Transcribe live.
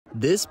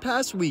This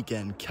past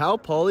weekend, Cal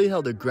Poly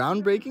held a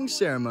groundbreaking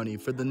ceremony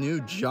for the new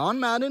John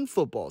Madden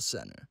Football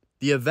Center.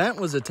 The event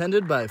was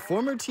attended by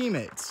former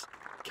teammates,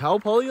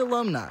 Cal Poly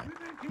alumni,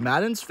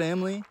 Madden's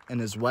family,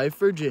 and his wife,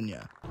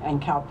 Virginia.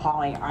 And Cal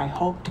Poly, I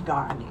hope to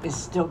God, is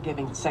still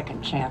giving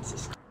second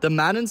chances. The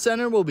Madden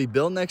Center will be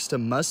built next to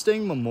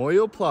Mustang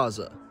Memorial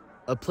Plaza,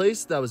 a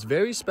place that was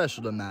very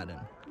special to Madden.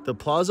 The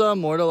plaza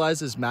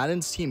immortalizes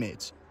Madden's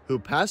teammates who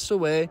passed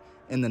away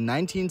in the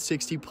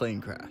 1960 plane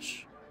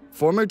crash.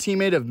 Former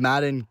teammate of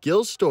Madden,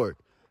 Gil Stork,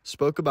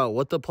 spoke about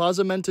what the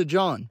plaza meant to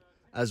John,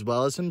 as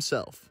well as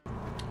himself.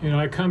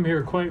 I come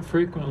here quite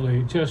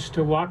frequently just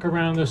to walk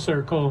around the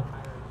circle,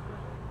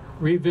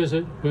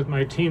 revisit with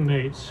my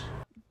teammates.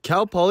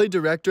 Cal Poly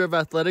Director of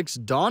Athletics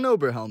Don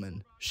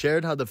Oberhelman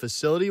shared how the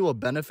facility will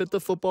benefit the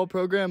football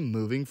program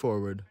moving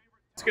forward.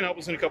 It's going to help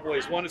us in a couple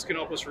ways. One, it's going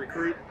to help us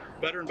recruit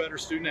better and better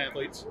student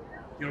athletes,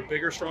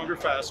 bigger, stronger,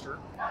 faster.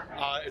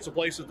 It's a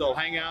place that they'll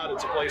hang out.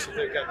 It's a place that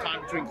they've got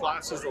time between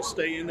classes. They'll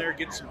stay in there,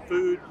 get some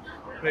food,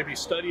 maybe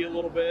study a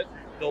little bit.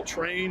 They'll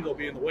train. They'll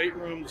be in the weight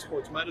room, the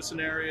sports medicine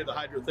area, the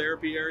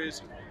hydrotherapy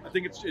areas. I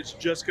think it's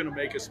just going to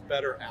make us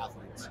better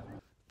athletes.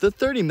 The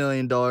 $30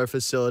 million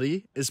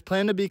facility is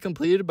planned to be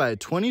completed by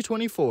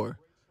 2024,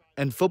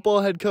 and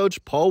football head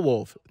coach Paul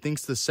Wolf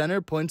thinks the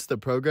center points the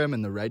program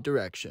in the right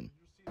direction.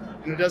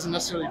 And it doesn't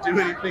necessarily do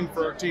anything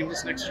for our team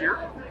this next year,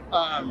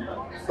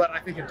 but I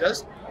think it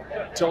does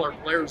tell our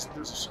players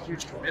there's a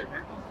huge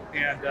commitment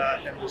and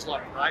there's a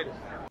lot of pride in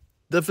that.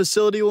 The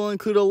facility will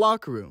include a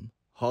locker room,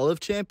 Hall of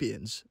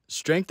Champions,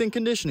 strength and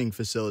conditioning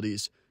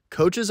facilities,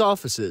 coaches'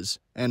 offices,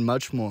 and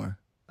much more.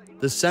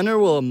 The center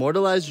will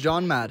immortalize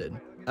John Madden,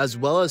 as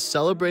well as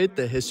celebrate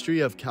the history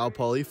of Cal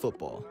Poly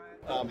football.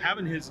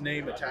 Having his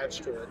name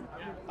attached to it,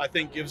 I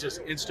think, gives us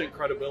instant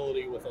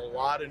credibility with a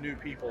lot of new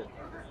people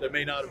that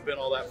may not have been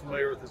all that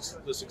familiar with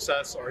the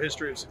success, our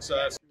history of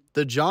success.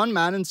 The John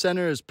Madden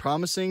Center is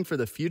promising for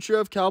the future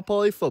of Cal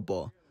Poly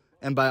football,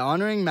 and by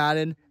honoring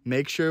Madden,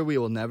 make sure we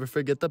will never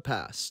forget the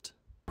past.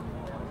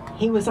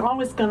 He was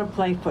always going to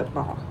play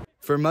football.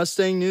 For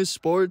Mustang News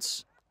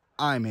Sports,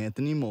 I'm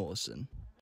Anthony Mollison.